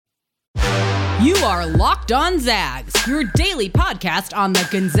You are Locked On Zags, your daily podcast on the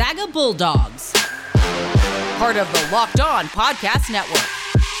Gonzaga Bulldogs. Part of the Locked On Podcast Network.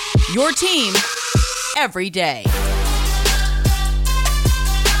 Your team every day.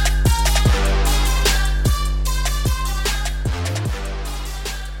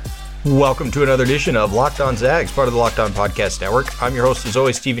 Welcome to another edition of Locked On Zags, part of the Locked On Podcast Network. I'm your host, as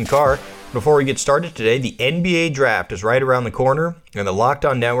always, Stephen Carr. Before we get started today, the NBA Draft is right around the corner, and the Locked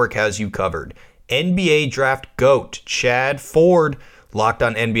On Network has you covered. NBA Draft GOAT Chad Ford, Locked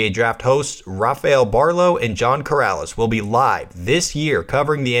On NBA Draft hosts Rafael Barlow and John Corrales will be live this year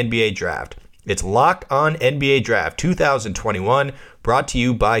covering the NBA Draft. It's Locked On NBA Draft 2021, brought to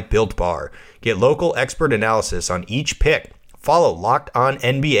you by Built Bar. Get local expert analysis on each pick. Follow Locked On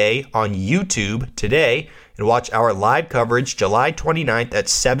NBA on YouTube today and watch our live coverage July 29th at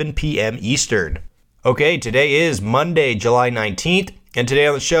 7 p.m. Eastern. Okay, today is Monday, July 19th, and today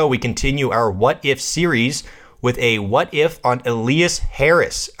on the show we continue our What If series with a What If on Elias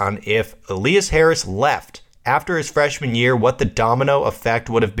Harris, on if Elias Harris left after his freshman year, what the domino effect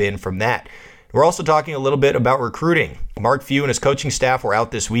would have been from that. We're also talking a little bit about recruiting. Mark Few and his coaching staff were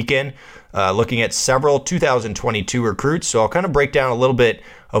out this weekend looking at several 2022 recruits, so I'll kind of break down a little bit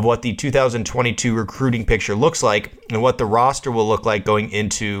of what the 2022 recruiting picture looks like and what the roster will look like going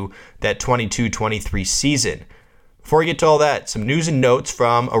into that 22-23 season. Before we get to all that, some news and notes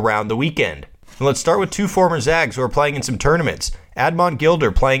from around the weekend. And let's start with two former Zags who are playing in some tournaments. Admon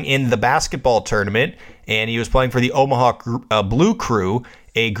Gilder playing in the basketball tournament, and he was playing for the Omaha Blue Crew,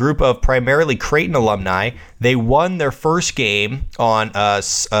 a group of primarily Creighton alumni. They won their first game on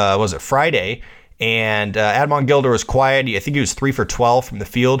Friday, and Admon Gilder was quiet. I think he was 3 for 12 from the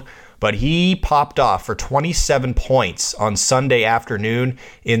field, but he popped off for 27 points on Sunday afternoon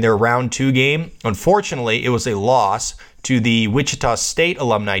in their round 2 game. Unfortunately, it was a loss to the Wichita State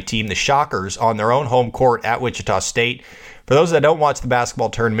alumni team, the Shockers, on their own home court at Wichita State. For those that don't watch the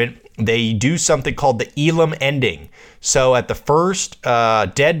basketball tournament, they do something called the Elam ending. So at the first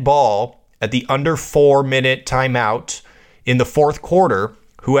dead ball at the under 4-minute timeout in the fourth quarter,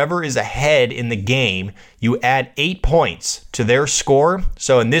 whoever is ahead in the game, you add 8 points to their score.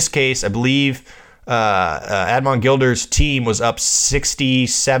 So in this case, I believe Admon Gilder's team was up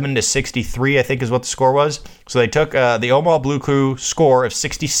 67-63, I think is what the score was. So they took the Omaha Blue Crew score of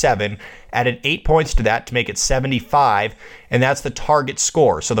 67, added 8 points to that to make it 75, and that's the target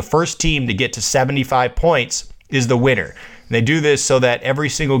score. So the first team to get to 75 points is the winner. And they do this so that every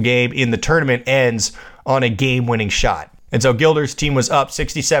single game in the tournament ends on a game-winning shot. And so Gilder's team was up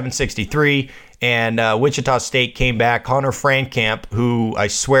 67-63, and Wichita State came back. Connor Frankamp, who I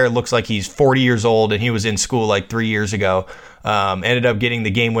swear looks like he's 40 years old, and he was in school like 3 years ago, ended up getting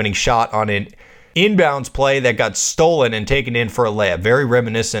the game-winning shot on an inbounds play that got stolen and taken in for a layup. Very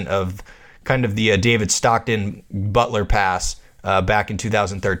reminiscent of kind of the David Stockton Butler pass back in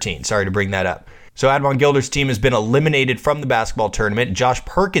 2013. Sorry to bring that up. So Admon Gilder's team has been eliminated from the basketball tournament. Josh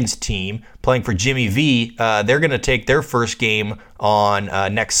Perkins' team, playing for Jimmy V, they're going to take their first game on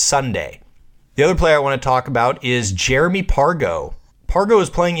next Sunday. The other player I want to talk about is Jeremy Pargo. Pargo is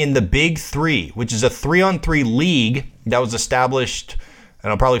playing in the Big Three, which is a 3-on-3 league that was established, I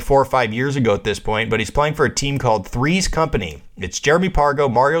don't know, probably 4 or 5 years ago at this point, but he's playing for a team called Three's Company. It's Jeremy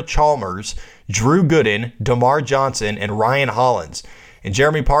Pargo, Mario Chalmers, Drew Gooden, DeMar Johnson, and Ryan Hollins. And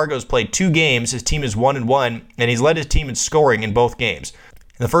Jeremy Pargo's played 2 games. His team is 1-1, and he's led his team in scoring in both games.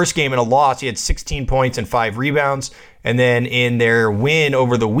 In the first game, in a loss, he had 16 points and 5 rebounds. And then in their win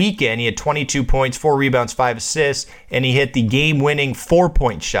over the weekend, he had 22 points, 4 rebounds, 5 assists, and he hit the game-winning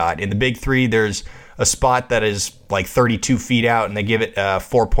 4-point shot. In the Big Three, there's a spot that is like 32 feet out, and they give it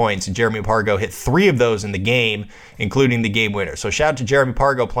 4 points. And Jeremy Pargo hit 3 of those in the game, including the game winner. So shout out to Jeremy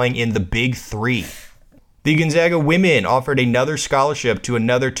Pargo playing in the Big Three. The Gonzaga women offered another scholarship to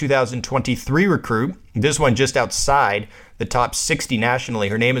another 2023 recruit, this one just outside the top 60 nationally.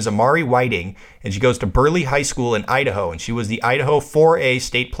 Her name is Amari Whiting, and she goes to Burley High School in Idaho, and she was the Idaho 4A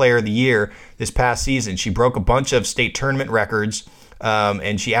State Player of the Year this past season. She broke a bunch of state tournament records,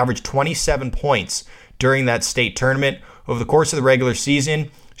 and she averaged 27 points during that state tournament. Over the course of the regular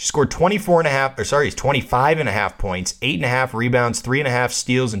season, she scored 25 and a half points, 8.5 rebounds, 3.5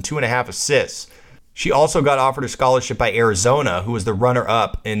 steals, and 2.5 assists. She also got offered a scholarship by Arizona, who was the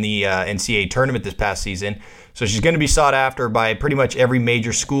runner-up in the NCAA tournament this past season. So she's going to be sought after by pretty much every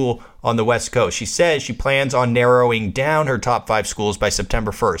major school on the West Coast. She says she plans on narrowing down her top 5 schools by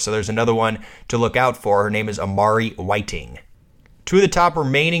September 1st. So there's another one to look out for. Her name is Amari Whiting. 2 of the top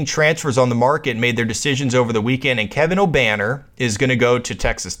remaining transfers on the market made their decisions over the weekend, and Kevin Obanor is going to go to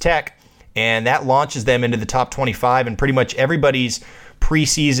Texas Tech, and that launches them into the top 25, and pretty much everybody's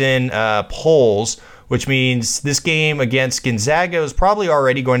preseason polls, which means this game against Gonzaga is probably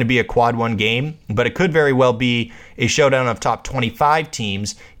already going to be a quad one game, but it could very well be a showdown of top 25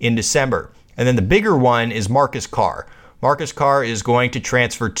 teams in December. And then the bigger one is Marcus Carr. Marcus Carr is going to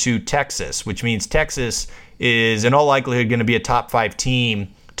transfer to Texas, which means Texas is in all likelihood going to be a top 5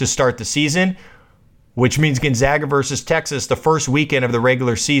 team to start the season, which means Gonzaga versus Texas, the first weekend of the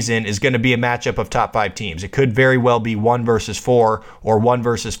regular season, is going to be a matchup of top 5 teams. It could very well be 1 versus 4 or 1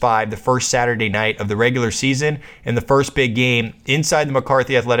 versus 5 the first Saturday night of the regular season, and the first big game inside the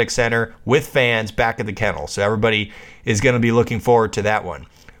McCarthy Athletic Center with fans back at the Kennel. So everybody is going to be looking forward to that one.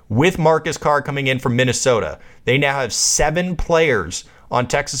 With Marcus Carr coming in from Minnesota, they now have 7 players on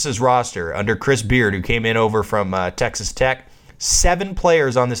Texas's roster under Chris Beard, who came in over from Texas Tech. 7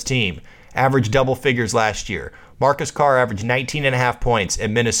 players on this team averaged double figures last year. Marcus Carr averaged 19.5 points at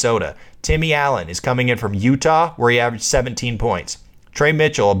Minnesota. Timmy Allen is coming in from Utah, where he averaged 17 points. Trey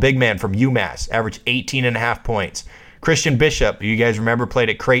Mitchell, a big man from UMass, averaged 18.5 points. Christian Bishop, who you guys remember played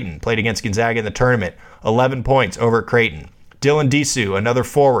at Creighton, played against Gonzaga in the tournament, 11 points over at Creighton. Dylan Disu, another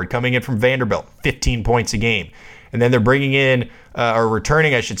forward coming in from Vanderbilt, 15 points a game. And then they're bringing in, or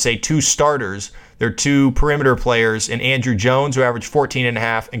returning, I should say, 2 starters. They're 2 perimeter players, and Andrew Jones, who averaged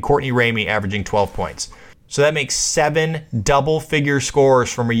 14.5, and Courtney Ramey averaging 12 points. So that makes 7 double-figure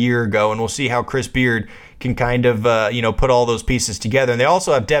scores from a year ago, and we'll see how Chris Beard can kind of, put all those pieces together. And they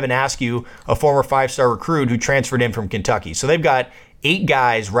also have Devin Askew, a former 5-star recruit who transferred in from Kentucky. So they've got 8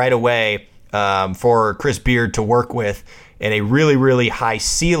 guys right away for Chris Beard to work with, and a really, really high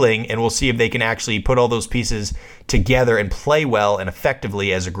ceiling, and we'll see if they can actually put all those pieces together and play well and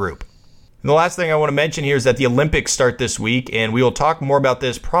effectively as a group. And the last thing I want to mention here is that the Olympics start this week, and we will talk more about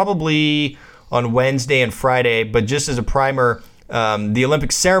this probably on Wednesday and Friday, but just as a primer, the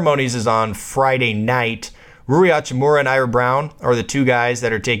Olympic ceremonies is on Friday night. Rui Hachimura and Ira Brown are the 2 guys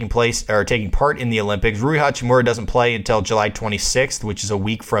that are taking part in the Olympics. Rui Hachimura doesn't play until July 26th, which is a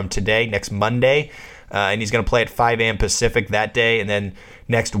week from today, next Monday. And he's going to play at 5 a.m. Pacific that day, and then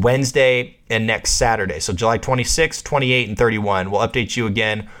next Wednesday and next Saturday. So July 26, 28, and 31. We'll update you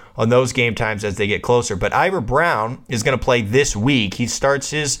again on those game times as they get closer. But Ira Brown is going to play this week. He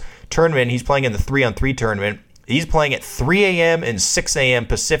starts his tournament. He's playing in the 3-on-3 tournament. He's playing at 3 a.m. and 6 a.m.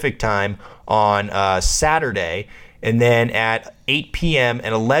 Pacific time on Saturday, and then at 8 p.m.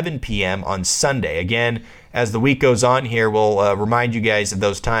 and 11 p.m. on Sunday. Again, as the week goes on here, we'll remind you guys of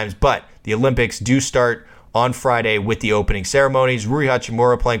those times, but the Olympics do start on Friday with the opening ceremonies. Rui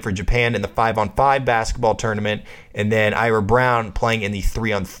Hachimura playing for Japan in the 5-on-5 basketball tournament, and then Ira Brown playing in the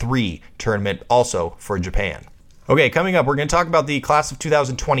 3-on-3 tournament also for Japan. Okay, coming up, we're going to talk about the class of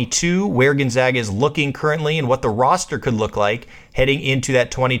 2022, where Gonzaga is looking currently, and what the roster could look like heading into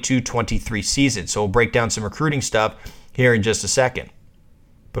that 22-23 season. So we'll break down some recruiting stuff here in just a second.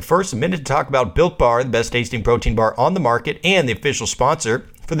 But first, a minute to talk about Built Bar, the best tasting protein bar on the market and the official sponsor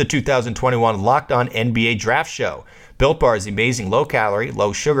for the 2021 Locked On NBA Draft Show. Built Bar is the amazing low-calorie,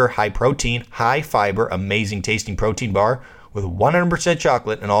 low-sugar, high-protein, high-fiber, amazing tasting protein bar with 100%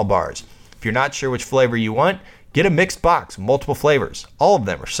 chocolate in all bars. If you're not sure which flavor you want, get a mixed box with multiple flavors. All of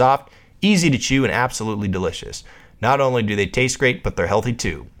them are soft, easy to chew, and absolutely delicious. Not only do they taste great, but they're healthy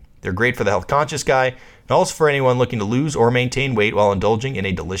too. They're great for the health-conscious guy, and also for anyone looking to lose or maintain weight while indulging in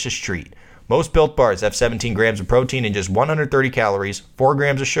a delicious treat. Most Built Bars have 17 grams of protein and just 130 calories, 4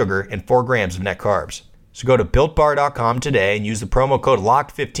 grams of sugar, and 4 grams of net carbs. So go to BuiltBar.com today and use the promo code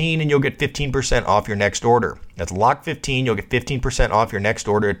LOCKED15 and you'll get 15% off your next order. That's LOCKED15, you'll get 15% off your next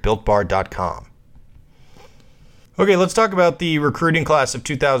order at BuiltBar.com. Okay, let's talk about the recruiting class of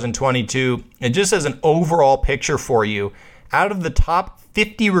 2022. And just as an overall picture for you, out of the top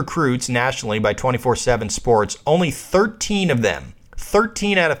 50 recruits nationally by 24/7 Sports, only 13 of them,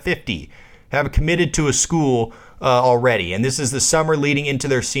 13 out of 50, have committed to a school already. And this is the summer leading into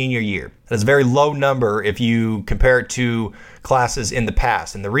their senior year. That's a very low number if you compare it to classes in the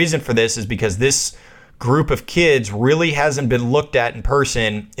past. And the reason for this is because this group of kids really hasn't been looked at in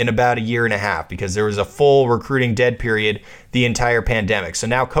person in about a year and a half, because there was a full recruiting dead period the entire pandemic. So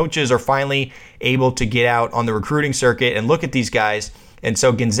now coaches are finally able to get out on the recruiting circuit and look at these guys. And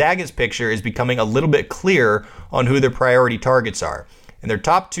so Gonzaga's picture is becoming a little bit clearer on who their priority targets are. And their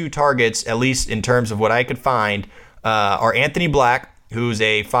top 2 targets, at least in terms of what I could find, are Anthony Black, who's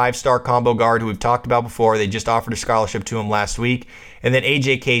a 5-star combo guard who we've talked about before. They just offered a scholarship to him last week. And then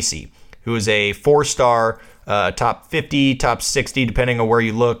AJ Casey, who is a 4-star, top 50, top 60, depending on where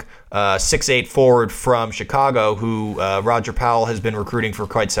you look, 6'8" forward from Chicago, who Roger Powell has been recruiting for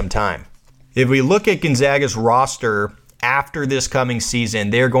quite some time. If we look at Gonzaga's roster after this coming season,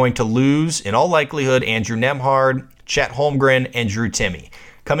 they're going to lose, in all likelihood, Andrew Nembhard, Chet Holmgren, and Drew Timme.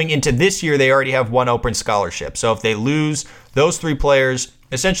 Coming into this year, they already have one open scholarship. So if they lose those three players,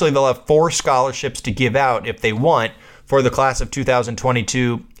 essentially they'll have 4 scholarships to give out if they want for the class of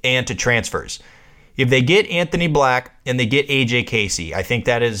 2022 and to transfers. If they get Anthony Black and they get AJ Casey, I think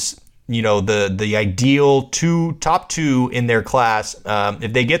that is, the ideal top two in their class.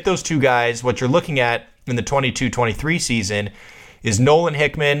 If they get those two guys, what you're looking at in the 22-23 season is Nolan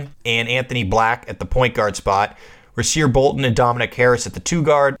Hickman and Anthony Black at the point guard spot, Rasir Bolton and Dominic Harris at the 2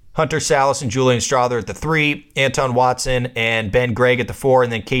 guard, Hunter Salas and Julian Strawther at the 3, Anton Watson and Ben Gregg at the 4,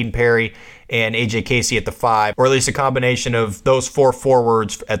 and then Caden Perry and AJ Casey at the 5, or at least a combination of those 4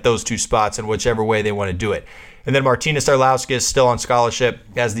 forwards at those 2 spots in whichever way they want to do it. And then Martinez Arlauskas still on scholarship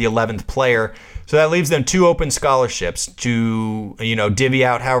as the 11th player. So that leaves them 2 open scholarships to, divvy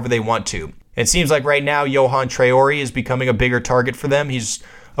out however they want to. It seems like right now Johan Traore is becoming a bigger target for them. He's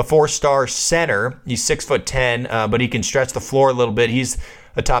a 4-star center. He's 6'10", but he can stretch the floor a little bit. He's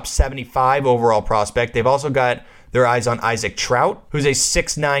a top 75 overall prospect. They've also got their eyes on Isaac Trout, who's a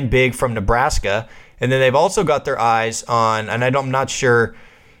 6'9" big from Nebraska. And then they've also got their eyes on, and I'm not sure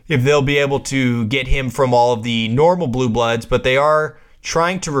if they'll be able to get him from all of the normal Blue Bloods, but they are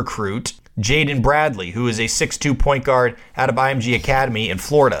trying to recruit Jaden Bradley, who is a 6'2" point guard out of IMG Academy in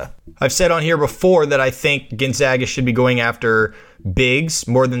Florida. I've said on here before that I think Gonzaga should be going after bigs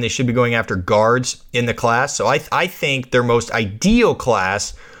more than they should be going after guards in the class. So I think their most ideal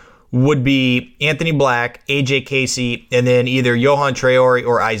class would be Anthony Black, AJ Casey, and then either Johan Traore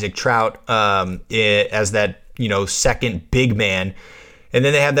or Isaac Trout as that, second big man. And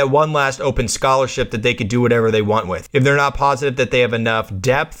then they have that one last open scholarship that they could do whatever they want with. If they're not positive that they have enough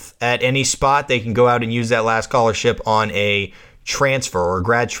depth at any spot, they can go out and use that last scholarship on a transfer or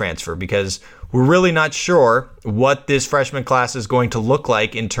grad transfer, because we're really not sure what this freshman class is going to look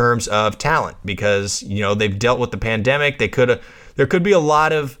like in terms of talent, because, they've dealt with the pandemic. There could be a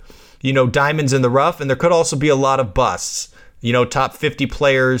lot of, diamonds in the rough, and there could also be a lot of busts, top 50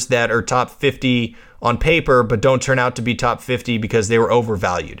 players that are top 50 on paper, but don't turn out to be top 50 because they were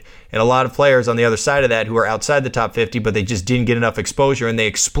overvalued. And a lot of players on the other side of that who are outside the top 50, but they just didn't get enough exposure and they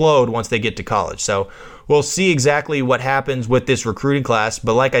explode once they get to college. So we'll see exactly what happens with this recruiting class.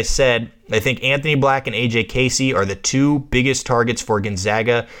 But like I said, I think Anthony Black and AJ Casey are the 2 biggest targets for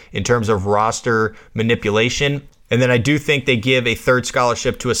Gonzaga in terms of roster manipulation. And then I do think they give a 3rd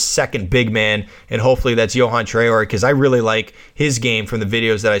scholarship to a second big man, and hopefully that's Johan Traore, because I really like his game from the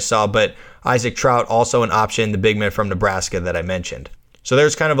videos that I saw. But Isaac Trout, also an option, the big man from Nebraska that I mentioned. So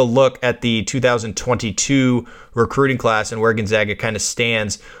there's kind of a look at the 2022 recruiting class and where Gonzaga kind of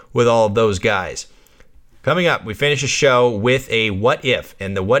stands with all of those guys. Coming up, we finish a show with a what if,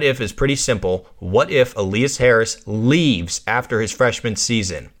 and the what if is pretty simple. What if Elias Harris leaves after his freshman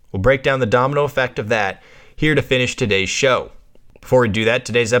season? We'll break down the domino effect of that here to finish today's show. Before we do that,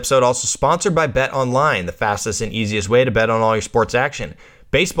 today's episode also sponsored by BetOnline, the fastest and easiest way to bet on all your sports action.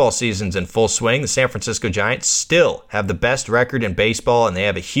 Baseball season's in full swing. The San Francisco Giants still have the best record in baseball, and they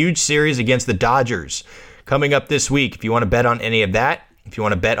have a huge series against the Dodgers coming up this week. If you want to bet on any of that, if you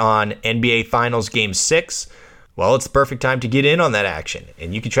want to bet on NBA Finals Game 6, well, it's the perfect time to get in on that action,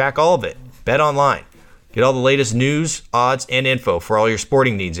 and you can track all of it. BetOnline. Get all the latest news, odds, and info for all your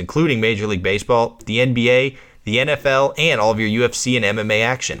sporting needs, including Major League Baseball, the NBA, the NFL, and all of your UFC and MMA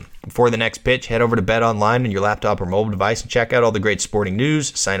action. Before the next pitch, head over to BetOnline on your laptop or mobile device and check out all the great sporting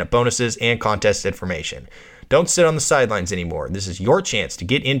news, sign-up bonuses, and contest information. Don't sit on the sidelines anymore. This is your chance to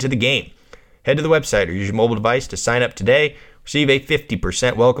get into the game. Head to the website or use your mobile device to sign up today. Receive a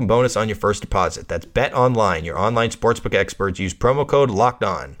 50% welcome bonus on your first deposit. That's BetOnline, your online sportsbook experts. Use promo code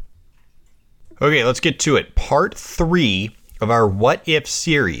LOCKEDON. Okay, let's get to it. Part 3 of our What If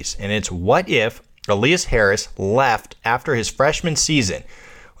series, and it's what if Elias Harris left after his freshman season.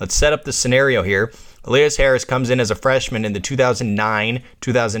 Let's set up the scenario here. Elias Harris comes in as a freshman in the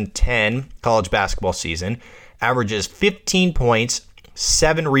 2009-2010 college basketball season, averages 15 points,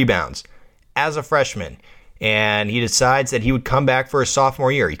 7 rebounds as a freshman, and he decides that he would come back for his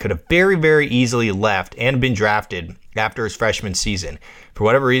sophomore year. He could have very, very easily left and been drafted after his freshman season. For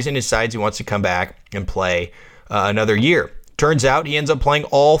whatever reason, he decides he wants to come back and play another year. Turns out he ends up playing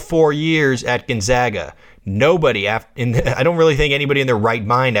all 4 years at Gonzaga. I don't really think anybody in their right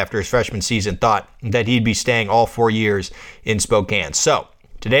mind after his freshman season thought that he'd be staying all 4 years in Spokane. So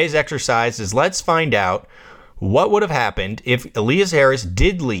today's exercise is let's find out what would have happened if Elias Harris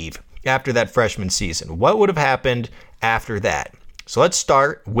did leave after that freshman season. What would have happened after that? So let's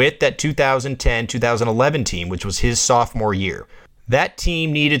start with that 2010-2011 team, which was his sophomore year. that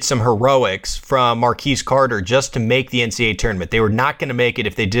team needed some heroics from Marquise Carter just to make the NCAA tournament. They were not going to make it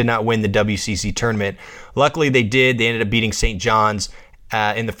if they did not win the WCC tournament. Luckily, they did. They ended up beating St. John's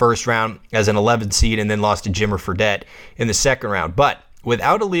in the first round as an 11th seed and then lost to Jimmer Fredette in the second round. But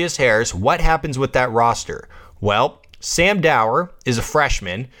without Elias Harris, what happens with that roster? Well, Sam Dower is a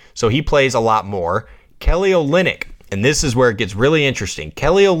freshman, so he plays a lot more. Kelly Olynyk, and this is where it gets really interesting.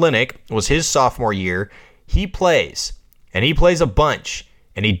 Kelly Olynyk was his sophomore year. He plays, and he plays a bunch,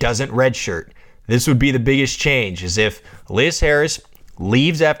 and he doesn't redshirt. This would be the biggest change, is if Elias Harris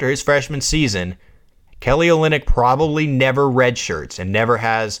leaves after his freshman season, Kelly Olynyk probably never redshirts and never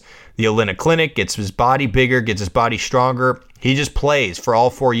has the Olynyk Clinic, gets his body bigger, gets his body stronger. He just plays for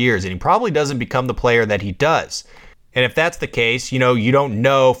all 4 years, and he probably doesn't become the player that he does. And if that's the case, you don't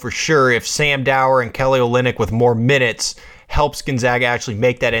know for sure if Sam Dower and Kelly Olynyk with more minutes helps Gonzaga actually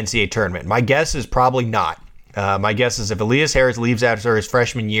make that NCAA tournament. My guess is probably not. My guess is if Elias Harris leaves after his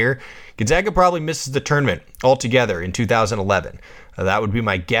freshman year, Gonzaga probably misses the tournament altogether in 2011. That would be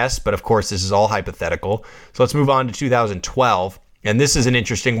my guess, but of course this is all hypothetical. So let's move on to 2012. And this is an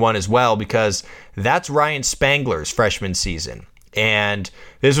interesting one as well because that's Ryan Spangler's freshman season. And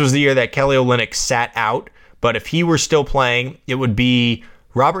this was the year that Kelly Olynyk sat out. But if he were still playing, it would be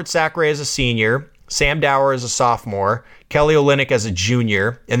Robert Sacre as a senior, Sam Dower as a sophomore, Kelly Olynyk as a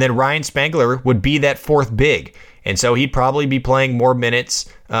junior, and then Ryan Spangler would be that fourth big. And so he'd probably be playing more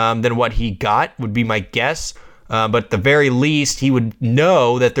minutes than what he got, would be my guess. But at the very least, he would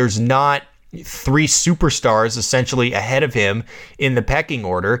know that there's not 3 superstars essentially ahead of him in the pecking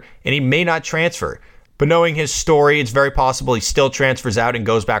order, and he may not transfer. But knowing his story, it's very possible he still transfers out and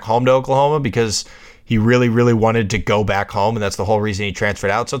goes back home to Oklahoma because he really, really wanted to go back home, and that's the whole reason he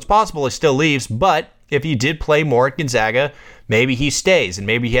transferred out. So it's possible he still leaves, but if he did play more at Gonzaga, maybe he stays, and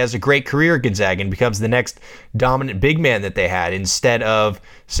maybe he has a great career at Gonzaga and becomes the next dominant big man that they had instead of,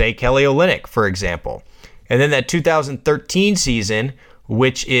 say, Kelly Olynyk, for example. And then that 2013 season,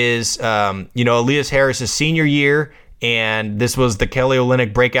 which is, Elias Harris' senior year, and this was the Kelly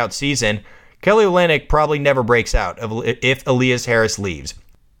Olynyk breakout season. Kelly Olynyk probably never breaks out if Elias Harris leaves.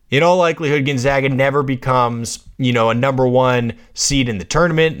 In all likelihood, Gonzaga never becomes, a number 1 seed in the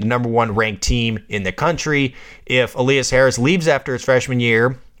tournament, the number 1 ranked team in the country if Elias Harris leaves after his freshman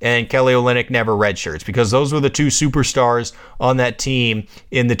year and Kelly Olynyk never redshirts, because those were the 2 superstars on that team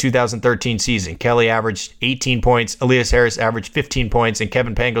in the 2013 season. Kelly averaged 18 points, Elias Harris averaged 15 points, and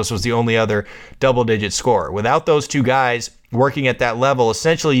Kevin Pangos was the only other double-digit scorer. Without those 2 guys working at that level,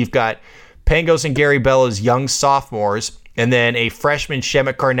 essentially you've got Pangos and Gary Bell as young sophomores, and then a freshman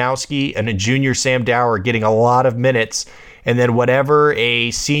Shemet Karnowski and a junior Sam Dower getting a lot of minutes, and then whatever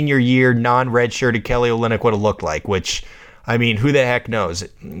a senior year non-redshirted Kelly Olynyk would have looked like, which, who the heck knows?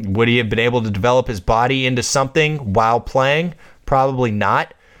 Would he have been able to develop his body into something while playing? Probably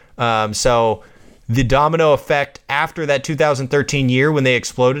not. So the domino effect after that 2013 year when they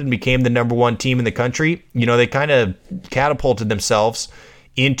exploded and became the number 1 team in the country, they kind of catapulted themselves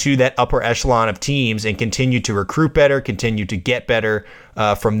into that upper echelon of teams and continue to recruit better, continue to get better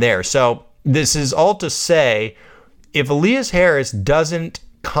from there. So this is all to say, if Elias Harris doesn't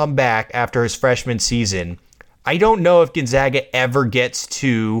come back after his freshman season, I don't know if Gonzaga ever gets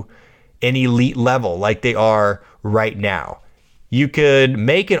to an elite level like they are right now. You could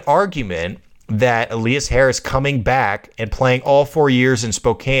make an argument that Elias Harris coming back and playing all 4 years in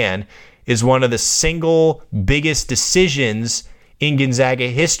Spokane is one of the single biggest decisions in Gonzaga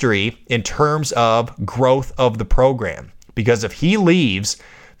history in terms of growth of the program. Because if he leaves,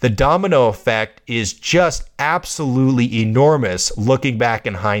 the domino effect is just absolutely enormous looking back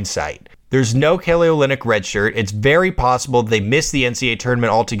in hindsight. There's no Kelly Olynyk redshirt. It's very possible they missed the NCAA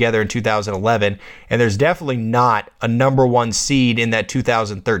tournament altogether in 2011, and there's definitely not a number 1 seed in that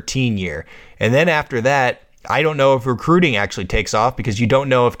 2013 year. And then after that, I don't know if recruiting actually takes off because you don't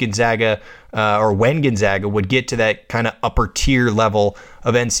know if Gonzaga or when Gonzaga would get to that kind of upper tier level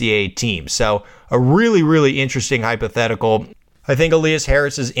of NCAA team. So a really, really interesting hypothetical. I think Elias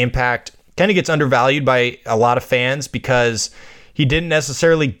Harris's impact kind of gets undervalued by a lot of fans because he didn't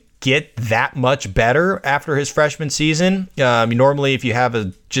necessarily get that much better after his freshman season. Normally, if you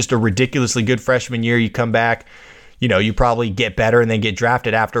have just a ridiculously good freshman year, you come back, you probably get better and then get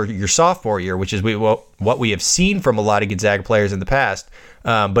drafted after your sophomore year, which is what we have seen from a lot of Gonzaga players in the past.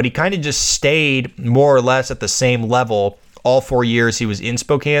 But he kind of just stayed more or less at the same level all 4 years he was in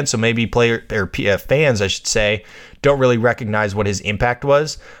Spokane. So maybe fans, I should say, don't really recognize what his impact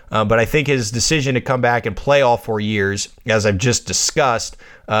was. But I think his decision to come back and play all 4 years, as I've just discussed,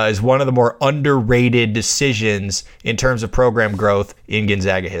 is one of the more underrated decisions in terms of program growth in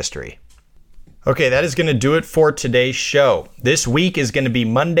Gonzaga history. Okay, that is going to do it for today's show. This week is going to be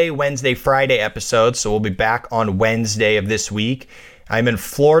Monday, Wednesday, Friday episodes, so we'll be back on Wednesday of this week. I'm in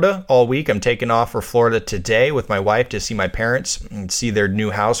Florida all week. I'm taking off for Florida today with my wife to see my parents and see their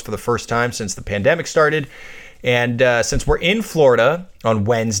new house for the first time since the pandemic started. And since we're in Florida on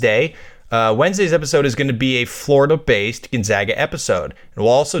Wednesday, Wednesday's episode is going to be a Florida-based Gonzaga episode. And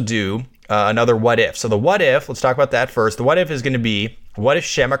we'll also do another what if. So the what if, let's talk about that first. The what if is going to be, what if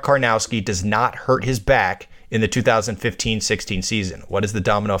Przemek Karnowski does not hurt his back in the 2015-16 season? What is the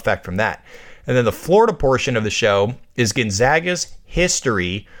domino effect from that? And then the Florida portion of the show is Gonzaga's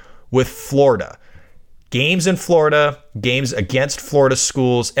history with Florida. Games in Florida, games against Florida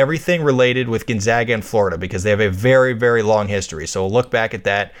schools, everything related with Gonzaga and Florida because they have a very, very long history. So we'll look back at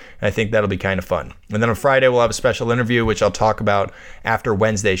that, and I think that'll be kind of fun. And then on Friday, we'll have a special interview, which I'll talk about after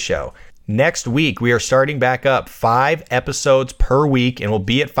Wednesday's show. Next week, we are starting back up 5 episodes per week, and we'll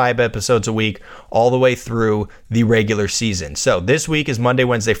be at 5 episodes a week all the way through the regular season. So this week is Monday,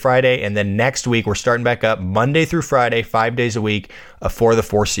 Wednesday, Friday, and then next week we're starting back up Monday through Friday, 5 days a week for the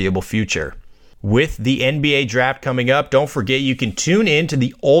foreseeable future. With the NBA draft coming up, don't forget you can tune in to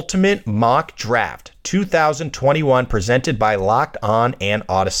the Ultimate Mock Draft 2021 presented by Locked On and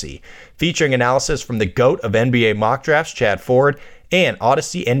Odyssey, featuring analysis from the GOAT of NBA mock drafts, Chad Ford, and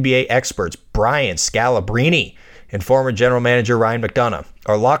Odyssey NBA experts Brian Scalabrine and former general manager Ryan McDonough.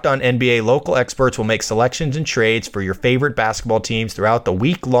 Our Locked On NBA local experts will make selections and trades for your favorite basketball teams throughout the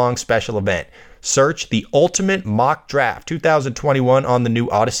week-long special event. Search the Ultimate Mock Draft 2021 on the new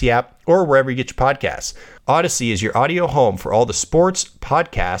Odyssey app or wherever you get your podcasts. Odyssey is your audio home for all the sports,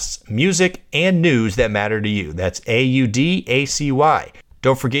 podcasts, music, and news that matter to you. That's AUDACY.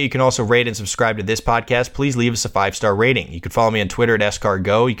 Don't forget you can also rate and subscribe to this podcast. Please leave us a 5-star rating. You can follow me on Twitter at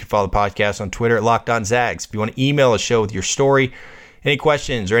SCarGo. You can follow the podcast on Twitter at Locked On Zags. If you want to email a show with your story, any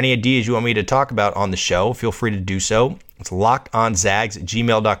questions, or any ideas you want me to talk about on the show, feel free to do so. It's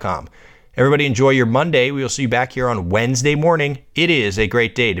lockedonzags@gmail.com. Everybody enjoy your Monday. We will see you back here on Wednesday morning. It is a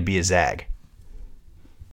great day to be a Zag.